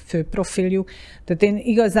 akiknek ez a fő profiljuk. Tehát én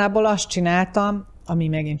igazából azt csináltam, ami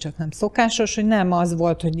megint csak nem szokásos, hogy nem az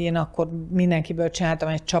volt, hogy én akkor mindenkiből csináltam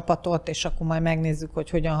egy csapatot, és akkor majd megnézzük, hogy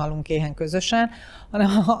hogyan halunk éhen közösen,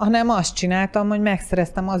 hanem azt csináltam, hogy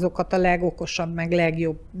megszereztem azokat a legokosabb, meg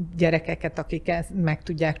legjobb gyerekeket, akik ezt meg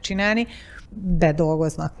tudják csinálni,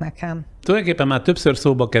 bedolgoznak nekem. Tulajdonképpen már többször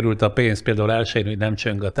szóba került a pénz, például elsőjén, hogy nem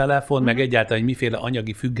csöng a telefon, meg egyáltalán, hogy miféle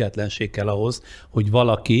anyagi függetlenség kell ahhoz, hogy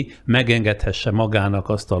valaki megengedhesse magának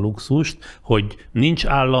azt a luxust, hogy nincs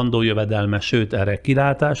állandó jövedelme, sőt, erre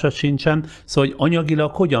kilátása sincsen. Szóval, hogy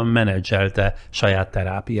anyagilag hogyan menedzselte saját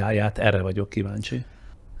terápiáját? Erre vagyok kíváncsi.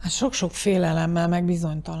 Hát sok-sok félelemmel, meg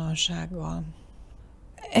bizonytalansággal.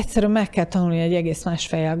 Egyszerűen meg kell tanulni egy egész más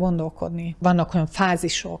fejjel gondolkodni. Vannak olyan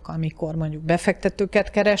fázisok, amikor mondjuk befektetőket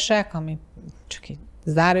keresek, amit csak így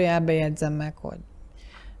zárójelbe jegyzem meg, hogy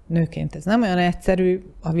nőként ez nem olyan egyszerű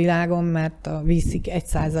a világon, mert a VC-k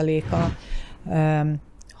 1%-a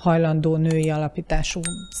hajlandó női alapítású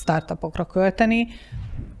startupokra költeni,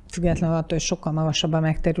 függetlenül attól, hogy sokkal magasabb a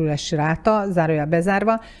megtérülési ráta, zárójel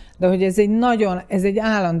bezárva, de hogy ez egy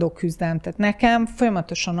állandó küzdelem. Tehát nekem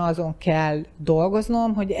folyamatosan azon kell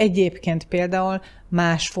dolgoznom, hogy egyébként például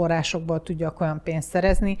más forrásokból tudjak olyan pénzt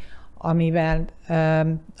szerezni, amivel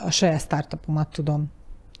a saját startupomat tudom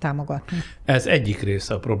támogatni. Ez egyik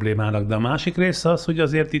része a problémának, de a másik része az, hogy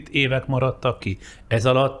azért itt évek maradtak ki. Ez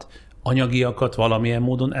alatt anyagiakat valamilyen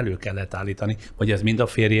módon elő kellett állítani, vagy ez mind a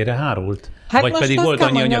férjére hárult? Hát vagy pedig volt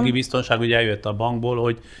annyi mondjam, anyagi biztonság, hogy eljött a bankból,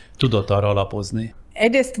 hogy tudott arra alapozni?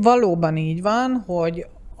 Egyrészt valóban így van, hogy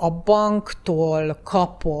a banktól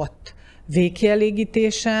kapott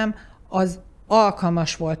végkielégítésem az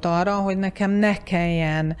alkalmas volt arra, hogy nekem ne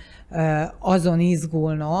kelljen azon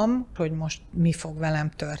izgulnom, hogy most mi fog velem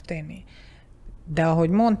történni. De ahogy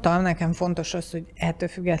mondtam, nekem fontos az, hogy ettől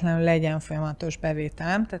függetlenül legyen folyamatos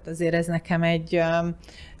bevételem, tehát azért ez nekem egy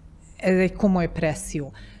komoly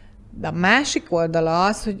presszió. De a másik oldala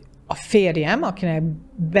az, hogy a férjem, akinek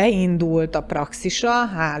beindult a praxisa,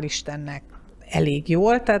 hál' Istennek elég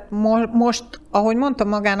jól, tehát most, ahogy mondtam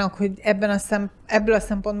magának, hogy ebből a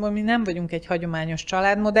szempontból mi nem vagyunk egy hagyományos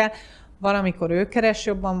családmodell, valamikor ő keres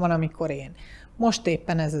jobban, valamikor én. Most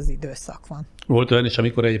éppen ez az időszak van. Volt olyan is,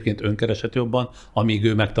 amikor egyébként önkeresett jobban, amíg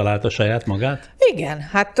ő megtalálta saját magát? Igen,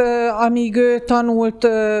 hát amíg ő tanult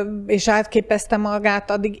és átképezte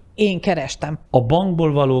magát, addig én kerestem. A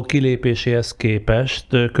bankból való kilépéséhez képest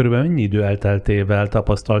körülbelül mennyi idő elteltével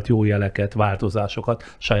tapasztalt jó jeleket,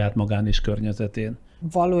 változásokat saját magán és környezetén?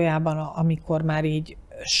 Valójában, amikor már így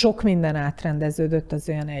sok minden átrendeződött, az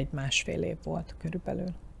olyan 1-1,5 év volt körülbelül.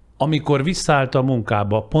 Amikor visszaállt a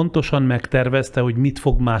munkába, pontosan megtervezte, hogy mit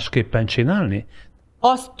fog másképpen csinálni?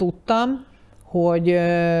 Azt tudtam,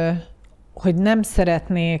 hogy nem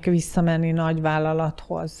szeretnék visszamenni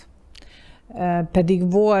nagyvállalathoz.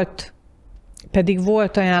 Pedig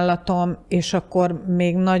volt ajánlatom, és akkor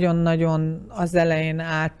még nagyon-nagyon az elején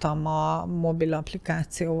álltam a mobil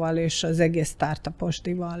applikációval, és az egész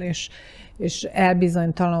startuposdival, és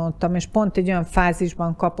elbizonytalanodtam, és pont egy olyan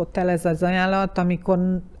fázisban kapott el ez az ajánlat,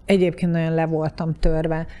 amikor egyébként nagyon le voltam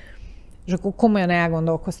törve. És akkor komolyan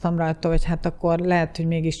elgondolkoztam rajta, hogy hát akkor lehet, hogy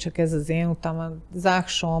mégiscsak ez az én utam, az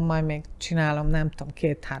action, majd még csinálom, nem tudom,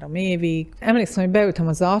 2-3 évig. Emlékszem, hogy beültem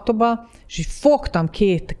az autóba, és így fogtam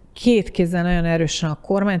két kézzel nagyon erősen a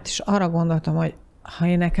kormányt, és arra gondoltam, hogy ha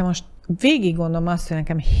én nekem most végig gondolom azt, hogy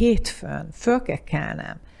nekem hétfőn föl kell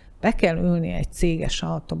kelnem, be kell ülni egy céges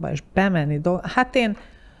autóba, és bemenni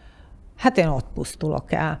hát én ott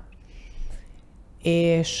pusztulok el.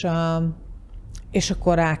 És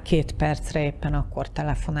akkor rá 2 percre éppen akkor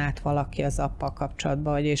telefonált valaki az appal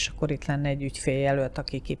kapcsolatban, hogy és akkor itt lenne egy ügyféljelölt,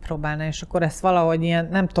 aki kipróbálna, és akkor ezt valahogy ilyen,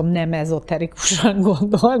 nem tudom, nem ezoterikusan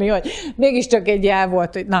gondolni, hogy mégiscsak egy jel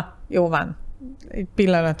volt, hogy na, jó van, egy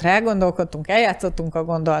pillanatra elgondolkodtunk, eljátszottunk a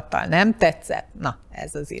gondolattal, nem tetszett, na,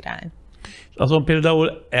 ez az irány. Azon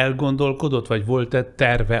például elgondolkodott, vagy volt-e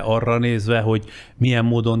terve arra nézve, hogy milyen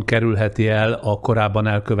módon kerülheti el a korábban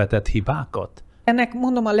elkövetett hibákat? Ennek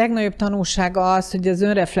mondom, a legnagyobb tanulsága az, hogy az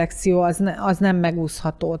önreflexió az nem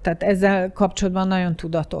megúszható. Tehát ezzel kapcsolatban nagyon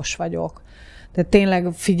tudatos vagyok. Tehát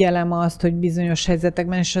tényleg figyelem azt, hogy bizonyos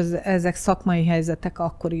helyzetekben, és ezek szakmai helyzetek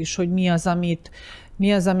akkor is, hogy mi az,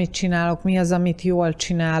 amit csinálok, mi az, amit jól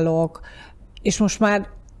csinálok, és most már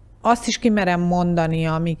azt is kimerem mondani,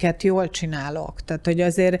 amiket jól csinálok. Tehát, hogy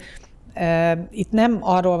azért itt nem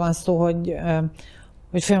arról van szó, hogy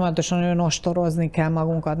folyamatosan önostorozni kell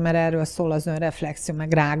magunkat, mert erről szól az önreflexió,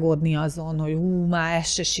 meg rágódni azon, hogy már ez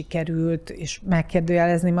se sikerült, és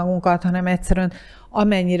megkérdőjelezni magunkat, hanem egyszerűen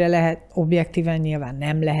amennyire lehet, objektíven nyilván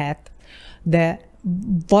nem lehet, de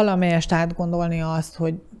valamelyest átgondolni azt,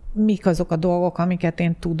 hogy mik azok a dolgok, amiket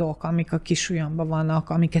én tudok, amik a kisujjamban vannak,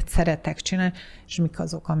 amiket szeretek csinálni, és mik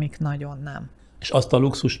azok, amik nagyon nem. És azt a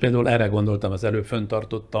luxus például erre gondoltam, az előbb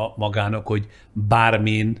fenntartotta magának, hogy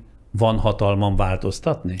bármin van hatalmam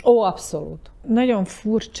változtatni? Ó, abszolút. Nagyon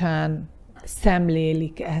furcsán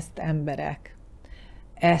szemlélik ezt emberek.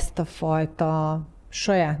 Ezt a fajta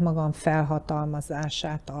saját magam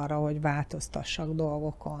felhatalmazását arra, hogy változtassak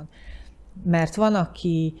dolgokon. Mert van,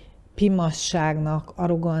 aki pimasságnak,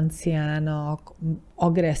 arroganciának,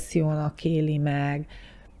 agressziónak éli meg,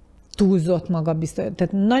 túlzott magabiztos.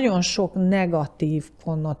 Tehát nagyon sok negatív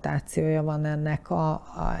konnotációja van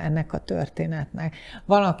ennek a történetnek.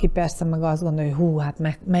 Valaki persze meg azt gondolja, hogy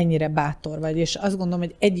hát mennyire bátor vagy, és azt gondolom,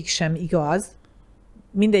 hogy egyik sem igaz,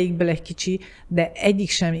 mindegyikből egy kicsi, de egyik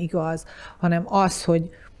sem igaz, hanem az,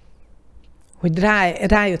 hogy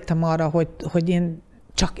rájöttem arra, hogy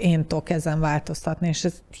csak én tudok ezen változtatni, és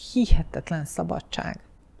ez hihetetlen szabadság.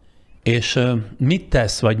 És mit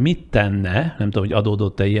tesz, vagy mit tenne, nem tudom, hogy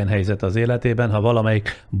adódott-e ilyen helyzet az életében, ha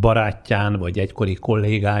valamelyik barátján, vagy egykori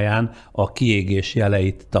kollégáján a kiégés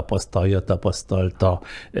jeleit tapasztalta,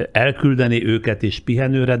 elküldeni őket is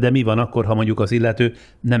pihenőre, de mi van akkor, ha mondjuk az illető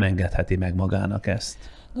nem engedheti meg magának ezt?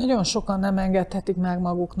 Nagyon sokan nem engedhetik meg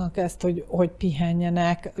maguknak ezt, hogy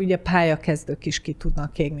pihenjenek. Ugye pályakezdők is ki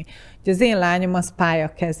tudnak égni. Ugye az én lányom az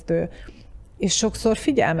pályakezdő, és sokszor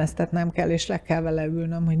figyelmeztetnem kell, és le kell vele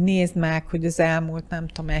ülnöm, hogy nézd meg, hogy az elmúlt, nem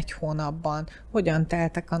tudom, 1 hónapban hogyan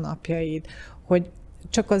teltek a napjaid, hogy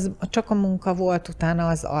csak a munka volt, utána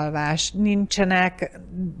az alvás.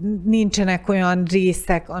 Nincsenek olyan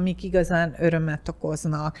részek, amik igazán örömet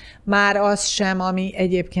okoznak. Már az sem, ami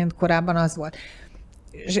egyébként korábban az volt.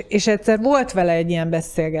 És egyszer volt vele egy ilyen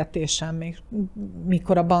beszélgetésem, még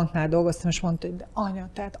mikor a banknál dolgoztam, és mondta, hogy de anya,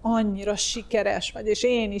 tehát annyira sikeres vagy, és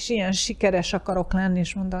én is ilyen sikeres akarok lenni,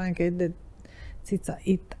 és mondtam neki, hogy de cica,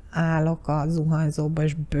 itt állok a zuhanyzóba,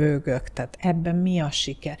 és bőgök, tehát ebben mi a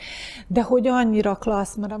siker? De hogy annyira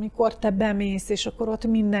klassz, mert amikor te bemész, és akkor ott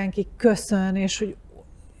mindenki köszön, és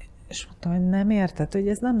mondtam, hogy nem érted, hogy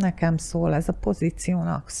ez nem nekem szól, ez a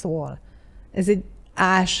pozíciónak szól. Ez egy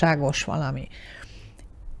álságos valami.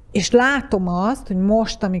 És látom azt, hogy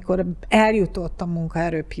most, amikor eljutott a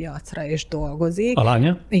munkaerőpiacra és dolgozik. A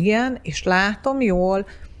lánya? Igen, és látom jól,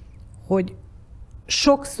 hogy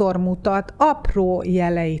sokszor mutat apró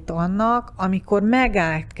jeleit annak, amikor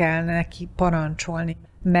megállt kell neki parancsolni,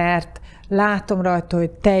 mert látom rajta,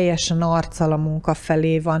 hogy teljesen arccal a munka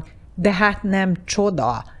felé van, de hát nem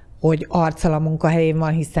csoda, hogy arccal a munkahelyén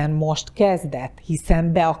van, hiszen most kezdett,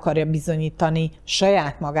 hiszen be akarja bizonyítani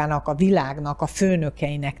saját magának, a világnak, a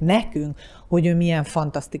főnökeinek, nekünk, hogy ő milyen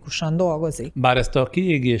fantasztikusan dolgozik. Bár ezt a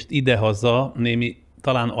kiégést idehaza némi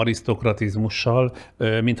talán arisztokratizmussal,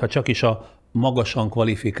 mintha csak is a magasan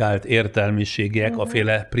kvalifikált értelmiségiek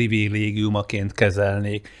aféle privilégiumaként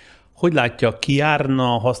kezelnék. Hogy látja, kijárna,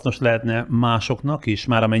 hasznos lehetne másoknak is,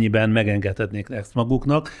 már amennyiben megengedhetnék ezt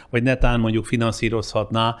maguknak, vagy netán mondjuk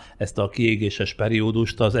finanszírozhatná ezt a kiégéses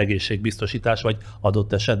periódust az egészségbiztosítás, vagy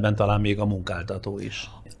adott esetben talán még a munkáltató is?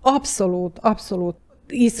 Abszolút, abszolút.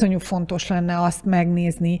 Iszonyú fontos lenne azt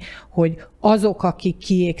megnézni, hogy azok, akik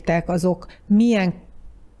kiégtek, azok milyen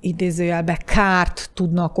idézőjelben kárt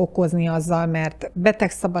tudnak okozni azzal, mert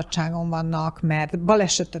betegszabadságon vannak, mert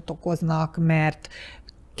balesetet okoznak, mert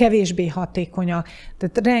kevésbé hatékonyak.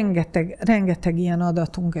 Tehát rengeteg ilyen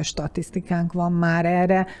adatunk és statisztikánk van már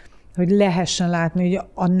erre, hogy lehessen látni,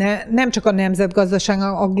 hogy nem csak a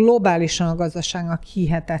nemzetgazdaságnak, a globálisan a gazdaságnak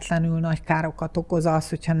hihetetlenül nagy károkat okoz az,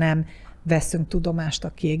 hogyha nem veszünk tudomást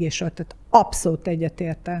a kiégésről. Tehát abszolút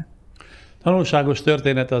egyetértek. Tanulságos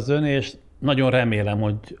történet az ön, és nagyon remélem,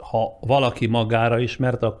 hogy ha valaki magára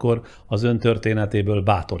ismert, akkor az ön történetéből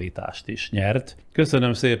bátorítást is nyert.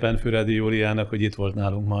 Köszönöm szépen Füredi Júliának, hogy itt volt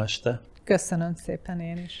nálunk ma este. Köszönöm szépen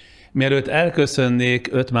én is. Mielőtt elköszönnék,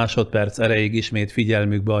 5 másodperc erejéig ismét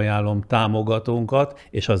figyelmükbe ajánlom támogatónkat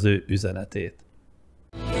és az ő üzenetét.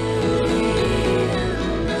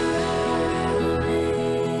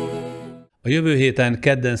 A jövő héten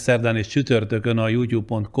kedden, szerdán és csütörtökön a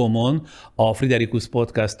youtube.com-on a Friderikusz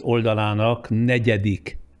Podcast oldalának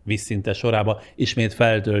 4. vízszintes sorába ismét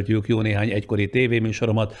feltöltjük jó néhány egykori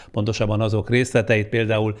tévéműsoromat, pontosabban azok részleteit,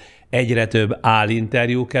 például egyre több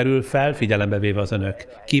állinterjú kerül fel, figyelembe véve az önök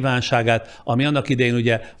kívánságát, ami annak idején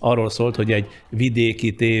ugye arról szólt, hogy egy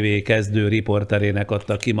vidéki tévé kezdő riporterének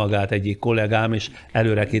adta ki magát egyik kollégám, és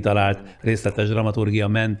előre kitalált részletes dramaturgia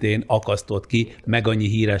mentén akasztott ki meg annyi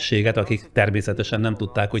hírességet, akik természetesen nem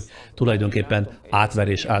tudták, hogy tulajdonképpen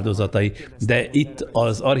átverés áldozatai. De itt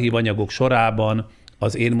az archívanyagok sorában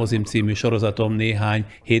az Én mozim című sorozatom néhány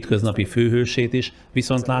hétköznapi főhősét is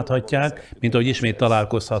viszont láthatják, mint ahogy ismét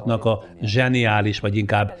találkozhatnak a zseniális, vagy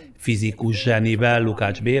inkább fizikus zsenivel,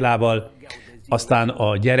 Lukács Bélával. Aztán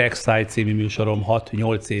a Gyerekszáj című műsorom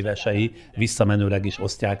 6-8 évesei visszamenőleg is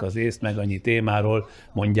osztják az észt, meg annyi témáról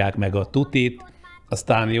mondják meg a tutit.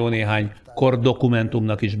 Aztán jó néhány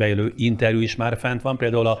kordokumentumnak is beillő interjú is már fent van,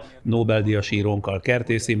 például a Nobel-díjas írónkkal,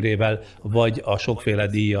 Kertész Imrével, vagy a sokféle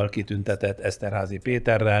díjjal kitüntetett Eszterházy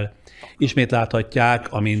Péterrel. Ismét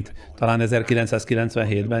láthatják, amint talán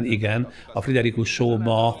 1997-ben, igen, a Friderikusz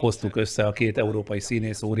Show-ba hoztuk össze a 2 európai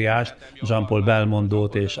színész óriást, Jean-Paul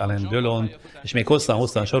Belmondót és Alain Delont, és még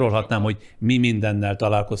hosszan sorolhatnám, hogy mi mindennel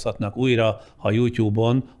találkozhatnak újra, ha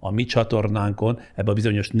YouTube-on, a mi csatornánkon ebbe a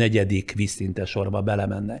bizonyos 4. vízszintes sorba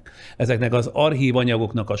belemennek. Ezeknek az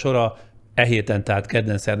archívanyagoknak a sora e héten, tehát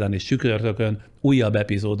kedden, szerdán és csütörtökön újabb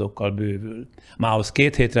epizódokkal bővül. Mához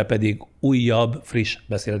 2 hétre pedig újabb, friss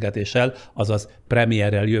beszélgetéssel, azaz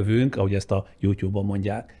premierrel jövünk, ahogy ezt a YouTube-on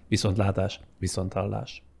mondják. Viszontlátás,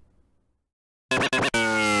 viszonthallás.